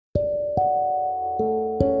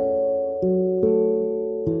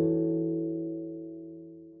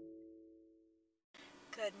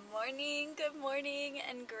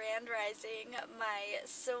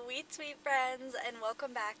sweet, sweet friends, and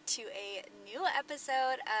welcome back to a new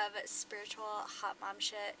episode of Spiritual Hot Mom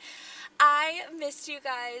Shit. I missed you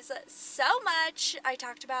guys so much. I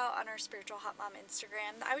talked about on our Spiritual Hot Mom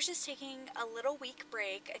Instagram that I was just taking a little week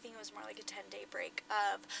break. I think it was more like a 10-day break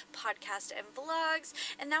of podcast and vlogs,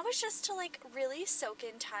 and that was just to really soak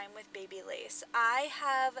in time with baby Lace. I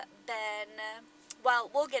have been...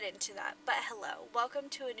 Well, we'll get into that, but hello. Welcome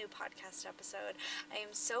to a new podcast episode. I am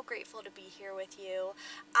so grateful to be here with you.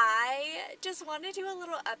 I just want to do a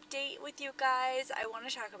little update with you guys. I want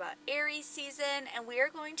to talk about Aries season, and we are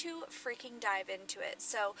going to freaking dive into it.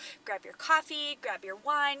 So grab your coffee, grab your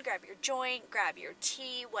wine, grab your joint, grab your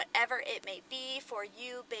tea, whatever it may be for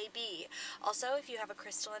you, baby. Also, if you have a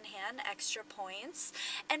crystal in hand, extra points.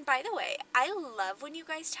 And by the way, I love when you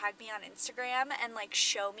guys tag me on Instagram and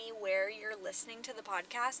show me where you're listening to the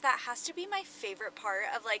podcast. That has to be my favorite part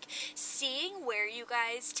of seeing where you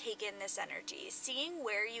guys take in this energy, seeing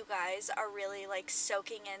where you guys are really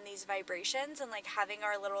soaking in these vibrations and having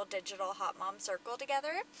our little digital hot mom circle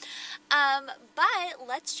together. But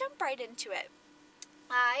let's jump right into it.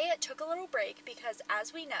 I took a little break because,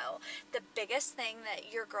 as we know, the biggest thing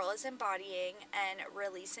that your girl is embodying and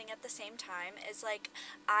releasing at the same time is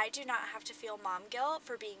I do not have to feel mom guilt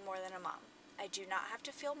for being more than a mom. I do not have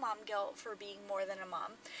to feel mom guilt for being more than a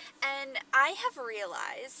mom. And I have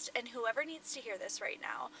realized, and whoever needs to hear this right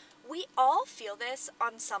now, we all feel this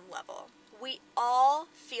on some level. We all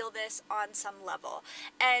feel this on some level.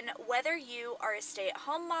 And whether you are a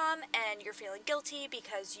stay-at-home mom and you're feeling guilty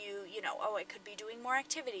because I could be doing more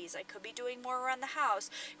activities, I could be doing more around the house,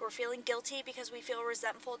 we're feeling guilty because we feel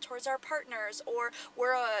resentful towards our partners, or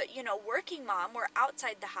we're a, working mom, we're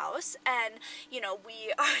outside the house, and,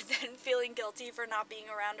 we are then feeling guilty for not being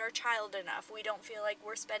around our child enough. We don't feel like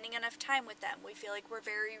we're spending enough time with them. We feel like we're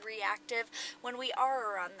very reactive when we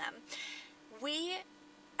are around them. We,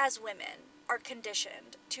 as women, are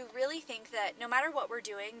conditioned to really think that no matter what we're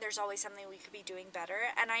doing, there's always something we could be doing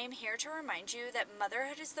better. And I am here to remind you that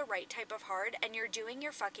motherhood is the right type of hard, and you're doing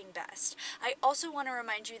your fucking best. I also want to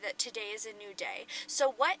remind you that today is a new day.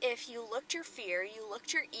 So what if you looked your fear, you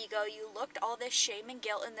looked your ego, you looked all this shame and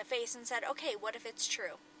guilt in the face and said, okay, what if it's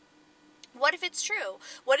true? What if it's true?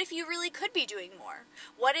 What if you really could be doing more?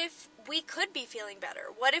 What if we could be feeling better?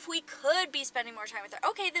 What if we could be spending more time with her?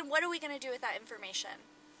 Okay, then what are we going to do with that information?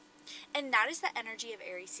 And that is the energy of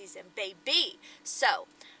Aries season, baby. So,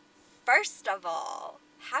 first of all,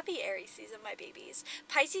 happy Aries season, my babies.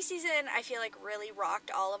 Pisces season, I feel really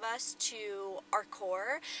rocked all of us to our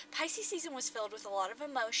core. Pisces season was filled with a lot of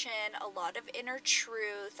emotion, a lot of inner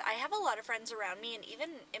truth. I have a lot of friends around me, and even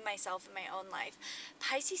in myself in my own life.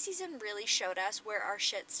 Pisces season really showed us where our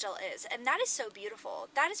shit still is, and that is so beautiful.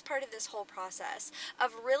 That is part of this whole process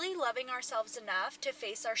of really loving ourselves enough to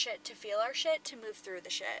face our shit, to feel our shit, to move through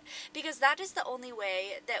the shit, because that is the only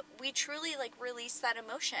way that we truly release that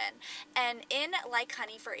emotion. And in Like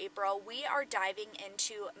Honey for April, we are diving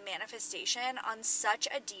into manifestation on such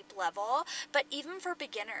a deep level, but even for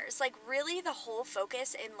beginners, really the whole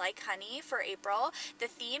focus in Like Honey for April, the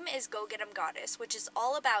theme is Go Get 'em Goddess, which is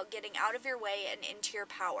all about getting out of your way and into your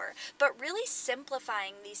power, but really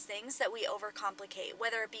simplifying these things that we overcomplicate,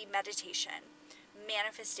 whether it be meditation,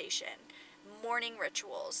 manifestation, morning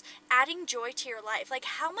rituals, adding joy to your life.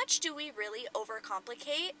 How much do we really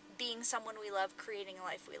overcomplicate being someone we love, creating a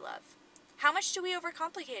life we love? How much do we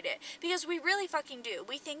overcomplicate it? Because we really fucking do.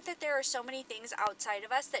 We think that there are so many things outside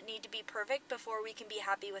of us that need to be perfect before we can be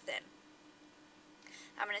happy within.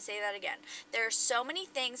 I'm going to say that again. There are so many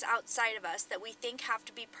things outside of us that we think have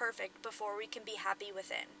to be perfect before we can be happy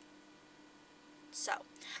within. So,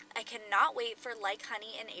 I cannot wait for Like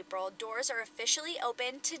Honey in April. Doors are officially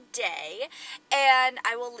open today, and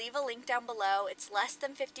I will leave a link down below. It's less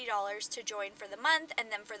than $50 to join for the month,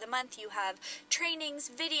 and then for the month you have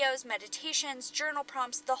trainings, videos, meditations, journal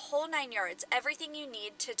prompts, the whole 9 yards. Everything you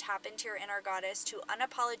need to tap into your inner goddess to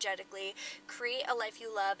unapologetically create a life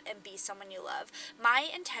you love and be someone you love. My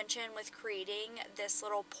intention with creating this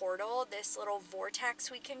little portal, this little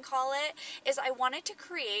vortex we can call it, is I wanted to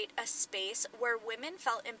create a space where women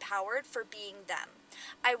felt empowered for being them.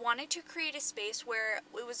 I wanted to create a space where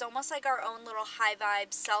it was almost like our own little high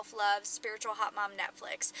vibe, self-love, spiritual hot mom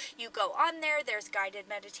Netflix. You go on there, there's guided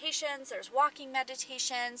meditations, there's walking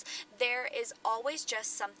meditations, there is always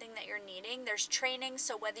just something that you're needing. There's training,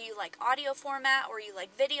 so whether you like audio format or you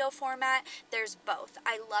like video format, there's both.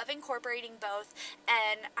 I love incorporating both,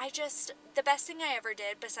 and the best thing I ever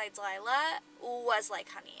did besides Lila was Like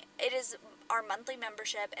Honey. It is our monthly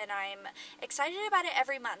membership, and I'm excited about it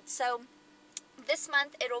every month. So This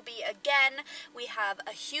month, it'll be again, we have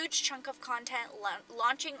a huge chunk of content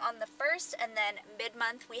launching on the 1st, and then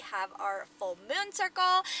mid-month we have our full moon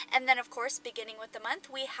circle, and then of course, beginning with the month,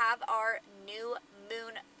 we have our new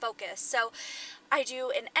moon focus. So I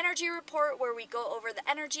do an energy report where we go over the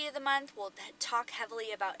energy of the month. We'll talk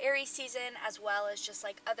heavily about Aries season, as well as just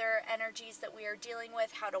like other energies that we are dealing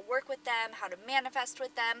with, how to work with them, how to manifest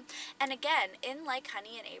with them. And again, in Like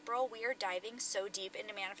Honey in April, we are diving so deep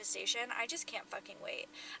into manifestation. I just can't fucking wait.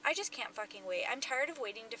 I just can't fucking wait. I'm tired of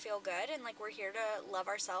waiting to feel good, and like, we're here to love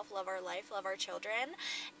ourselves, love our life, love our children.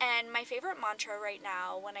 And my favorite mantra right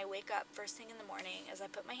now when I wake up first thing in the morning is I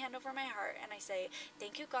put my hand over my heart and I say,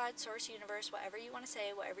 thank you, God, source, universe, whatever you want to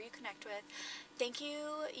say, whatever you connect with. Thank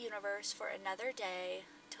you, universe, for another day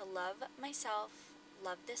to love myself,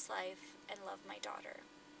 love this life, and love my daughter.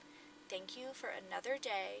 Thank you for another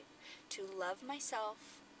day to love myself,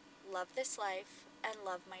 love this life, and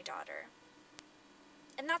love my daughter.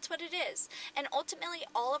 And that's what it is. And ultimately,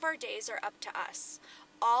 all of our days are up to us.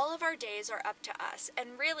 All of our days are up to us. And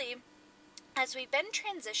really, as we've been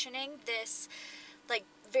transitioning this like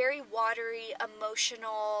very watery,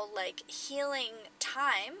 emotional, like healing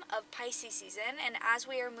time of Pisces season, and as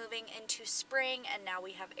we are moving into spring and now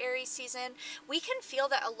we have Aries season, we can feel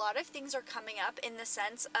that a lot of things are coming up, in the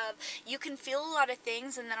sense of you can feel a lot of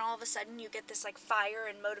things and then all of a sudden you get this like fire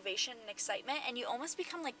and motivation and excitement and you almost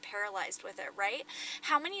become like paralyzed with it, right?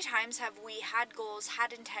 How many times have we had goals,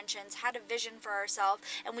 had intentions, had a vision for ourselves,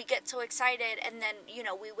 and we get so excited and then, you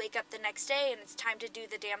know, we wake up the next day and it's time to do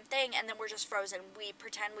the damn thing, and then we're just frozen. We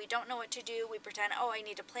pretend we don't know what to do. We pretend, oh, I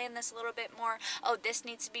need to plan this a little bit more. Oh, this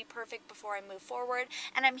needs to be perfect before I move forward.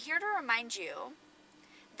 And I'm here to remind you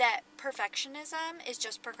that perfectionism is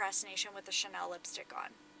just procrastination with a Chanel lipstick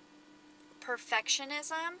on.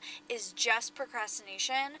 Perfectionism is just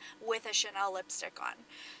procrastination with a Chanel lipstick on.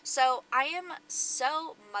 So I am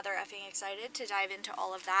so mother effing excited to dive into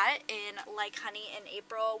all of that in Like Honey in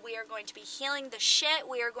April. We are going to be healing the shit.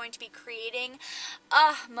 We are going to be creating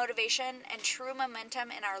motivation and true momentum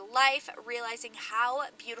in our life, realizing how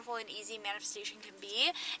beautiful and easy manifestation can be.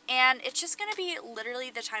 And it's just going to be literally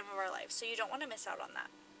the time of our life. So you don't want to miss out on that.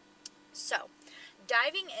 So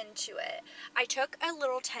diving into it, I took a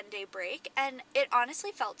little 10-day break and it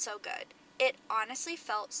honestly felt so good. It honestly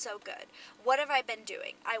felt so good. What have I been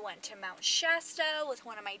doing? I went to Mount Shasta with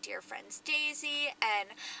one of my dear friends, Daisy, and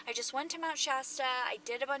I just went to Mount Shasta. I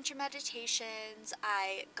did a bunch of meditations.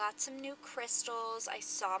 I got some new crystals. I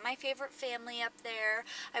saw my favorite family up there.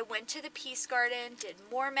 I went to the Peace Garden, did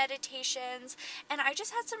more meditations, and I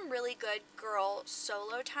just had some really good girl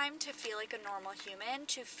solo time to feel like a normal human,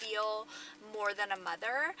 to feel more than a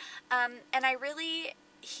mother, and I really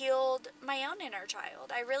healed my own inner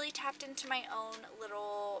child. I really tapped into my own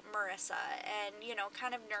little Marissa and, you know,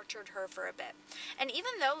 kind of nurtured her for a bit. And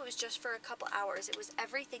even though it was just for a couple hours, it was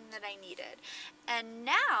everything that I needed. And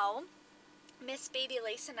now Miss Baby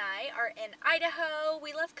Lace and I are in Idaho.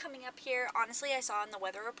 We love coming up here. Honestly, I saw in the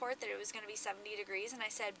weather report that it was going to be 70 degrees, and I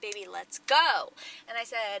said, baby, let's go. And I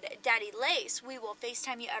said, Daddy Lace, we will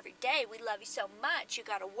FaceTime you every day. We love you so much. You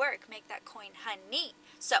got to work. Make that coin, honey.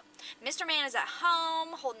 So, Mr. Man is at home,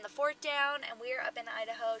 holding the fort down, and we are up in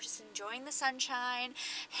Idaho just enjoying the sunshine,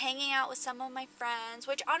 hanging out with some of my friends,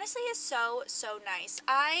 which honestly is so, so nice.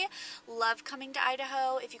 I love coming to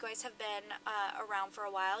Idaho. If you guys have been around for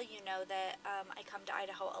a while, you know that I come to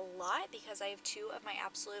Idaho a lot because I have two of my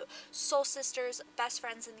absolute soul sisters, best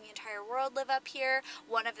friends in the entire world, live up here.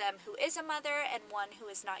 One of them who is a mother and one who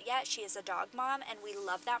is not yet. She is a dog mom, and we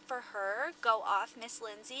love that for her. Go off, Miss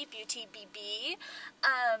Lindsay, Beauty BB.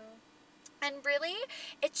 And really,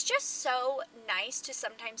 it's just so nice to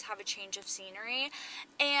sometimes have a change of scenery,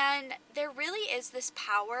 and there really is this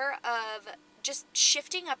power of just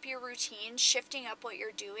shifting up your routine, shifting up what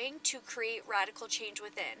you're doing to create radical change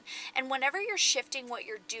within. And whenever you're shifting what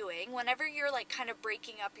you're doing, whenever you're like kind of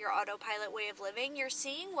breaking up your autopilot way of living, you're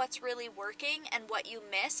seeing what's really working and what you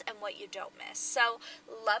miss and what you don't miss. So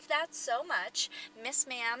love that so much. Miss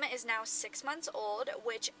Ma'am is now 6 months old,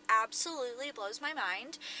 which absolutely blows my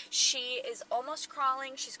mind. She is almost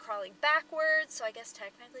crawling. She's crawling backwards, so I guess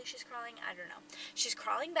technically she's crawling. I don't know. She's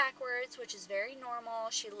crawling backwards, which is very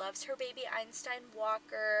normal. She loves her baby Einstein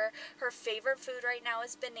Walker. Her favorite food right now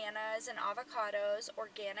is bananas and avocados,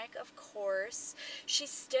 organic of course. She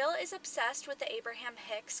still is obsessed with the Abraham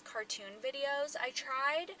Hicks cartoon videos. I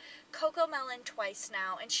tried Coco Melon twice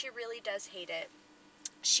now, and she really does hate it.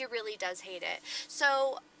 She really does hate it.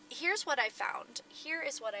 So here's what I found. Here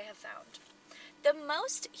is what I have found. The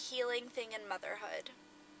most healing thing in motherhood,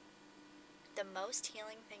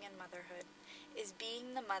 is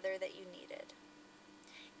being the mother that you needed.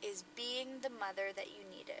 is being the mother that you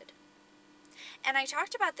needed. And I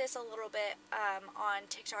talked about this a little bit on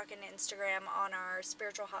TikTok and Instagram, on our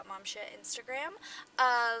Spiritual Hot Mom Shit Instagram,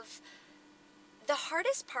 of the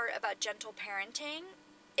hardest part about gentle parenting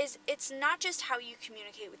is it's not just how you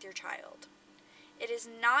communicate with your child. It is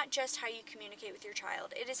not just how you communicate with your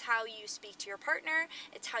child. It is how you speak to your partner.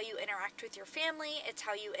 It's how you interact with your family. It's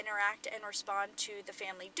how you interact and respond to the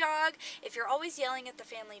family dog. If you're always yelling at the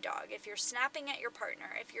family dog, if you're snapping at your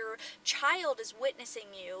partner, if your child is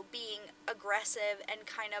witnessing you being aggressive and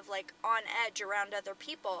kind of like on edge around other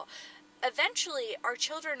people, eventually our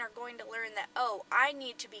children are going to learn that, oh, I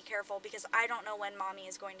need to be careful because I don't know when mommy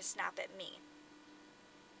is going to snap at me.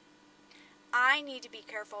 I need to be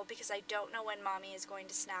careful because I don't know when mommy is going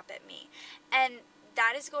to snap at me. And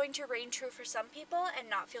that is going to reign true for some people and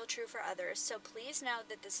not feel true for others. So please know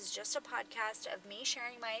that this is just a podcast of me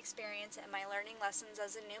sharing my experience and my learning lessons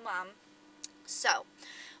as a new mom. So,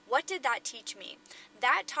 what did that teach me?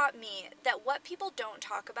 That taught me that what people don't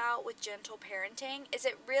talk about with gentle parenting is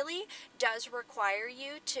it really does require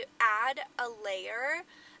you to add a layer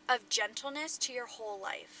of gentleness to your whole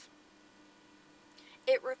life.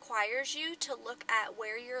 It requires you to look at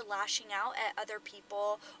where you're lashing out at other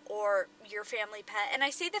people or your family pet. And I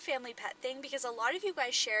say the family pet thing because a lot of you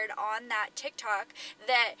guys shared on that TikTok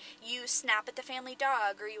that you snap at the family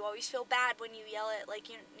dog, or you always feel bad when you yell at, like,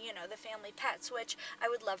 you know, the family pets, which I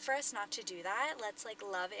would love for us not to do that. Let's, like,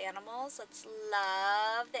 love animals. Let's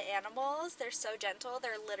love the animals. They're so gentle.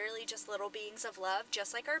 They're literally just little beings of love,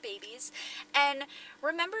 just like our babies. And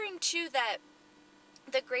remembering, too, that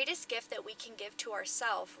the greatest gift that we can give to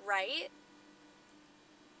ourselves, right?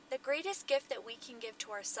 The greatest gift that we can give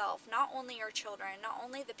to ourselves, not only our children, not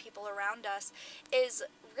only the people around us, is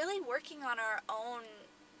really working on our own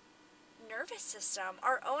nervous system,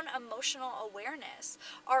 our own emotional awareness,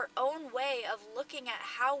 our own way of looking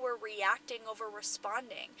at how we're reacting over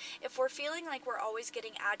responding. If we're feeling like we're always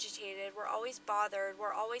getting agitated, we're always bothered,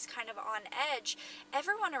 we're always kind of on edge,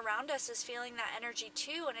 everyone around us is feeling that energy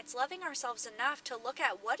too, and it's loving ourselves enough to look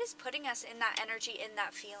at what is putting us in that energy, in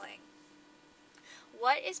that feeling.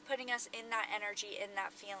 What is putting us in that energy, in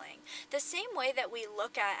that feeling? The same way that we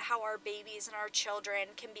look at how our babies and our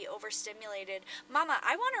children can be overstimulated, Mama,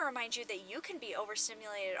 I want to remind you that you can be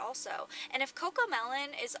overstimulated also. And if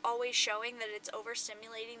CoComelon is always showing that it's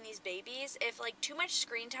overstimulating these babies, if like too much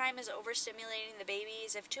screen time is overstimulating the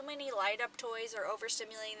babies, if too many light up toys are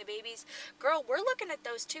overstimulating the babies, girl, we're looking at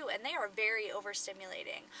those too, and they are very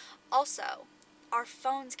overstimulating. Also, our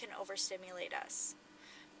phones can overstimulate us.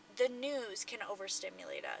 The news can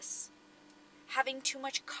overstimulate us. Having too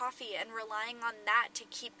much coffee and relying on that to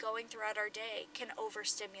keep going throughout our day can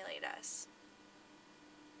overstimulate us.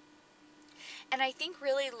 And I think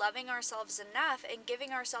really loving ourselves enough and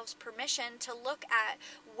giving ourselves permission to look at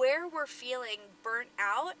where we're feeling burnt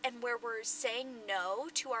out and where we're saying no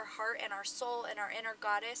to our heart and our soul and our inner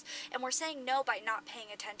goddess. And we're saying no by not paying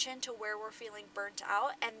attention to where we're feeling burnt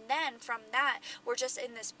out. And then from that, we're just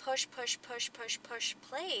in this push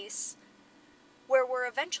place where we're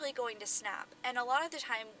eventually going to snap. And a lot of the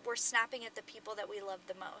time, we're snapping at the people that we love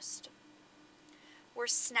the most. We're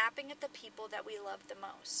snapping at the people that we love the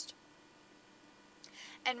most.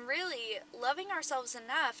 And really loving ourselves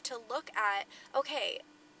enough to look at, okay,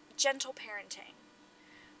 gentle parenting.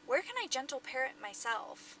 Where can I gentle parent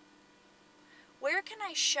myself? Where can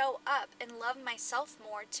I show up and love myself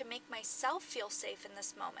more to make myself feel safe in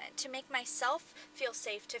this moment? To make myself feel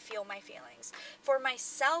safe to feel my feelings. For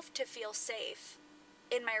myself to feel safe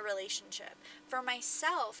in my relationship, for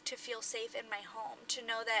myself to feel safe in my home, to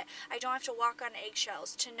know that I don't have to walk on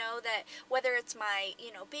eggshells, to know that whether it's my,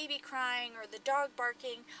 baby crying or the dog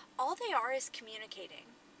barking, all they are is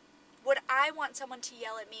communicating. Would I want someone to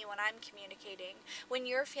yell at me when I'm communicating? When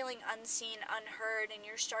you're feeling unseen, unheard, and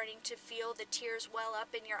you're starting to feel the tears well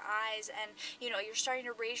up in your eyes, and you're starting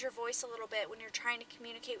to raise your voice a little bit when you're trying to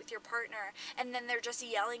communicate with your partner, and then they're just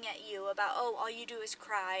yelling at you about, oh, all you do is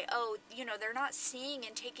cry. Oh, they're not seeing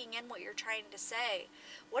and taking in what you're trying to say.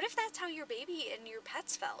 What if that's how your baby and your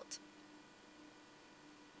pets felt?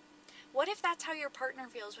 What if that's how your partner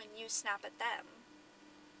feels when you snap at them?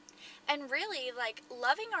 And really,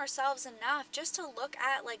 loving ourselves enough just to look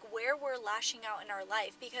at, where we're lashing out in our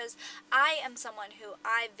life. Because I am someone who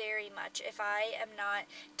I very much, if I am not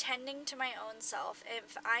tending to my own self,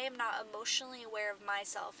 if I am not emotionally aware of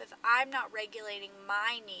myself, if I'm not regulating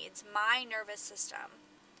my needs, my nervous system,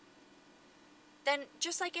 then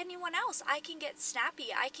just like anyone else, I can get snappy,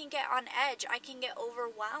 I can get on edge, I can get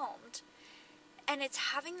overwhelmed. And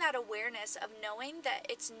it's having that awareness of knowing that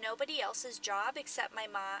it's nobody else's job except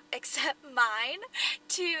mine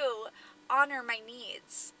to honor my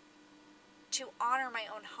needs, to honor my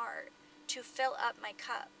own heart, to fill up my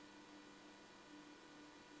cup.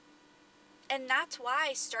 And that's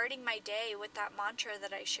why starting my day with that mantra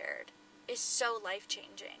that I shared is so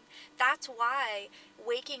life-changing. That's why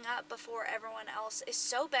waking up before everyone else is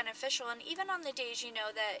so beneficial. And even on the days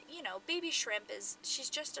that, baby Shrimp she's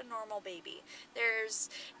just a normal baby. There's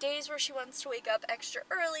days where she wants to wake up extra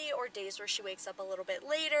early or days where she wakes up a little bit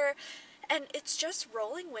later. And it's just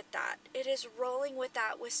rolling with that. It is rolling with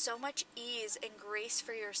that with so much ease and grace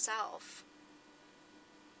for yourself.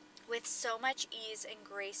 With so much ease and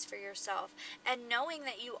grace for yourself. And knowing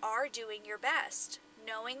that you are doing your best.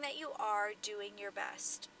 Knowing that you are doing your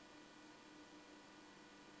best.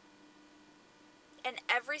 And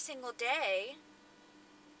every single day,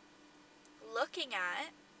 looking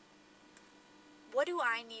at, what do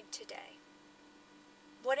I need today?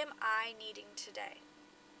 What am I needing today?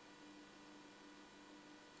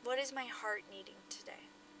 What is my heart needing today?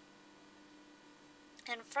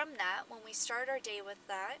 And from that, when we start our day with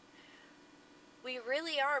that, we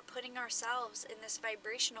really are putting ourselves in this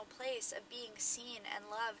vibrational place of being seen and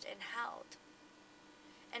loved and held.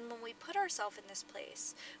 And when we put ourselves in this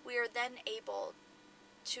place, we are then able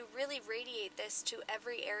to really radiate this to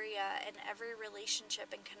every area and every relationship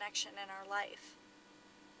and connection in our life.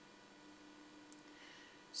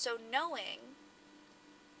 So knowing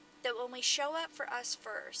that when we show up for us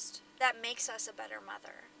first, that makes us a better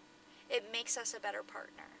mother. It makes us a better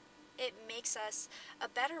partner. It makes us a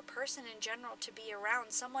better person in general to be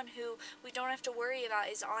around. Someone who we don't have to worry about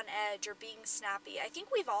is on edge or being snappy. I think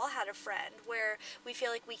we've all had a friend where we feel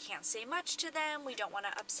like we can't say much to them. We don't want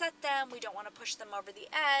to upset them. We don't want to push them over the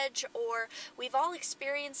edge. Or we've all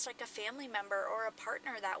experienced like a family member or a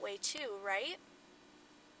partner that way too, right?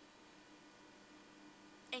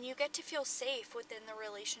 And you get to feel safe within the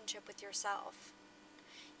relationship with yourself.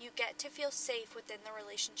 You get to feel safe within the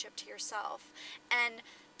relationship to yourself. And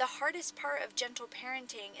the hardest part of gentle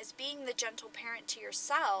parenting is being the gentle parent to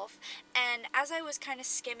yourself. And as I was kind of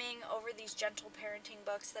skimming over these gentle parenting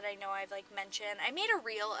books that I know I've mentioned, I made a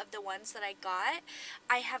reel of the ones that I got.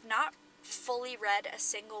 I have not fully read a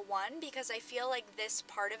single one because I feel like this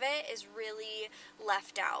part of it is really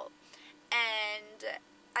left out. And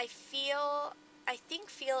I think,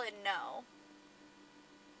 feel, and know,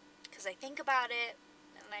 because I think about it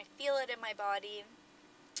and I feel it in my body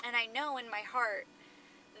and I know in my heart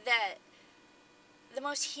that the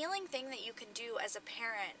most healing thing that you can do as a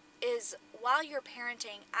parent is, while you're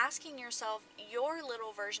parenting, asking yourself your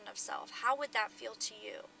little version of self, how would that feel to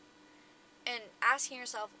you? And asking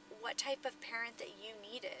yourself what type of parent that you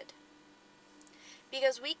needed.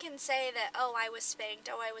 Because we can say that, oh, I was spanked,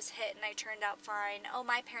 oh, I was hit and I turned out fine, oh,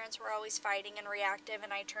 my parents were always fighting and reactive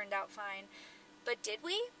and I turned out fine. But did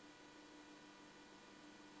we?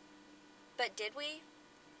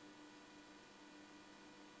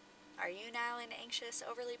 Are you now an anxious,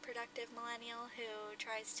 overly productive millennial who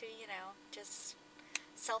tries to, just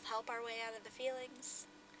self-help our way out of the feelings?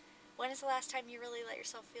 When is the last time you really let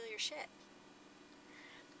yourself feel your shit?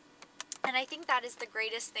 And I think that is the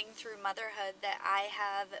greatest thing through motherhood that I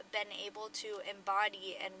have been able to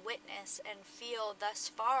embody and witness and feel thus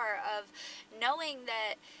far, of knowing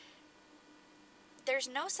that there's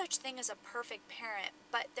no such thing as a perfect parent,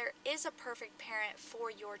 but there is a perfect parent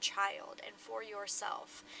for your child and for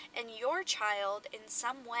yourself. And your child, in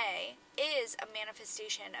some way, is a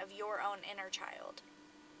manifestation of your own inner child.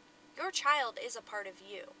 Your child is a part of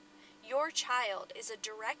you. Your child is a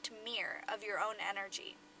direct mirror of your own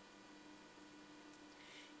energy.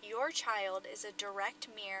 Your child is a direct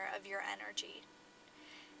mirror of your energy.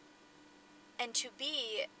 And to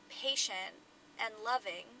be patient and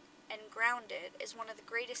loving and grounded is one of the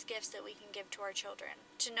greatest gifts that we can give to our children.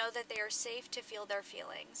 To know that they are safe to feel their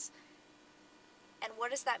feelings. And what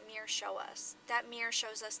does that mirror show us? That mirror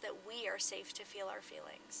shows us that we are safe to feel our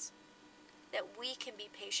feelings. That we can be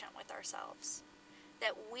patient with ourselves.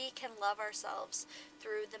 That we can love ourselves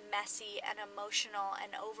through the messy and emotional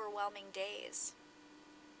and overwhelming days.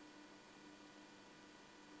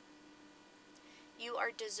 You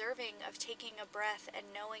are deserving of taking a breath and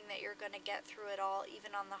knowing that you're going to get through it all,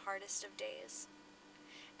 even on the hardest of days.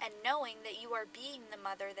 And knowing that you are being the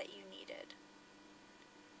mother that you needed.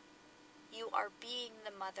 You are being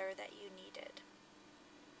the mother that you needed.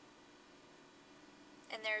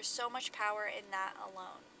 And there is so much power in that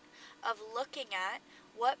alone. Of looking at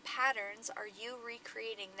what patterns are you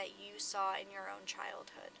recreating that you saw in your own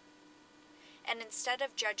childhood. And instead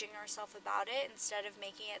of judging ourselves about it, instead of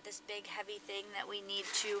making it this big heavy thing that we need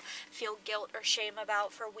to feel guilt or shame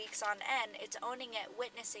about for weeks on end, it's owning it,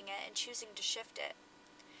 witnessing it, and choosing to shift it.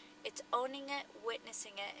 It's owning owning it,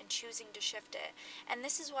 witnessing it, and choosing to shift it. And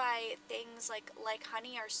this is why things like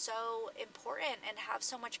honey are so important and have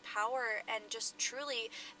so much power and just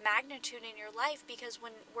truly magnitude in your life, because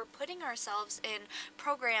when we're putting ourselves in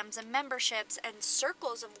programs and memberships and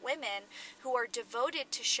circles of women who are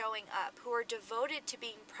devoted to showing up, who are devoted to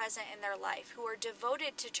being present in their life, who are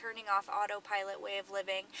devoted to turning off autopilot way of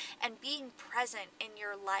living and being present in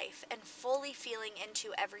your life and fully feeling into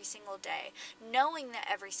every single day, knowing that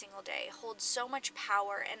every single day holds so much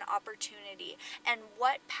power and opportunity. And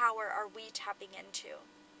what power are we tapping into?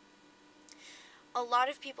 A lot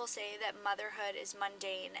of people say that motherhood is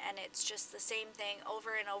mundane and it's just the same thing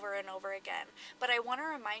over and over and over again. But I want to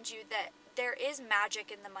remind you that there is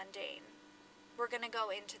magic in the mundane. We're going to go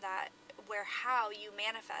into that, where how you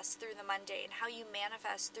manifest through the mundane, how you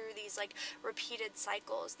manifest through these like repeated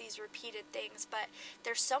cycles, these repeated things. But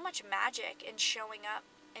there's so much magic in showing up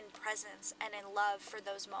in presence and in love for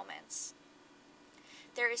those moments.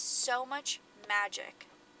 There is so much magic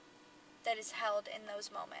that is held in those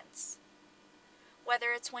moments.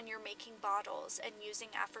 Whether it's when you're making bottles and using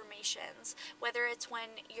affirmations, whether it's when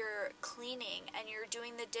you're cleaning and you're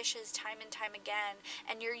doing the dishes time and time again,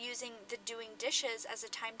 and you're using the doing dishes as a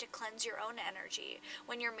time to cleanse your own energy,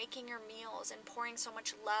 when you're making your meals and pouring so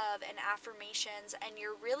much love and affirmations, and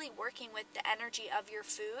you're really working with the energy of your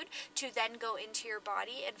food to then go into your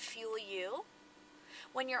body and fuel you,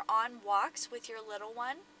 when you're on walks with your little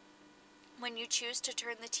one, when you choose to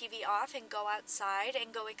turn the TV off and go outside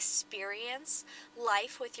and go experience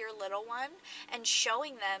life with your little one, and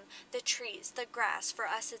showing them the trees, the grass. For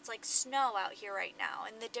us, it's like snow out here right now,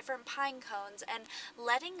 and the different pine cones, and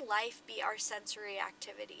letting life be our sensory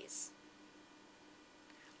activities.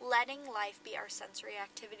 Letting life be our sensory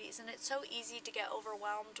activities. And it's so easy to get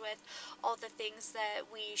overwhelmed with all the things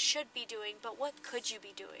that we should be doing, but what could you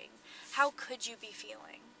be doing? How could you be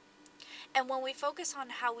feeling? And when we focus on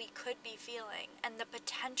how we could be feeling and the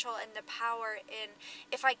potential and the power in,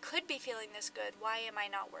 if I could be feeling this good, why am I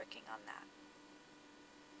not working on that?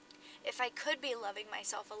 If I could be loving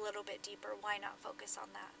myself a little bit deeper, why not focus on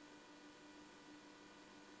that?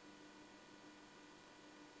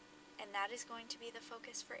 And that is going to be the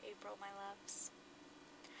focus for April, my loves.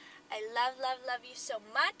 I love, love, love you so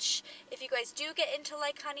much. If you guys do get into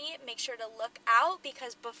Like Honey, make sure to look out,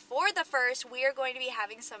 because before the 1st, we are going to be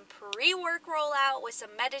having some pre-work rollout with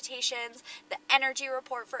some meditations, the energy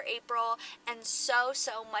report for April, and so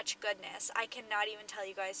much goodness. I cannot even tell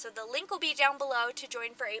you guys. So the link will be down below to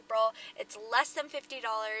join for April. It's less than $50,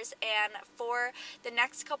 and for the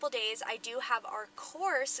next couple days, I do have our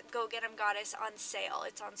course, Go Get 'Em Goddess, on sale.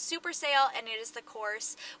 It's on super sale, and it is the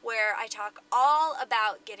course where I talk all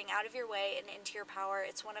about getting out of your way and into your power.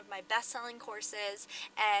 It's one of my best-selling courses,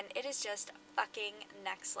 and it is just fucking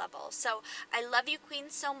next level. So I love you,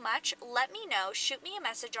 queens, so much. Let me know. Shoot me a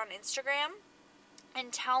message on Instagram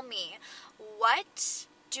and tell me, what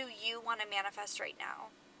do you want to manifest right now?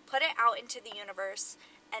 Put it out into the universe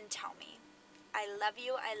and tell me. I love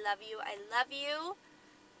you. I love you. I love you.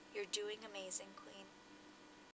 You're doing amazing, queen.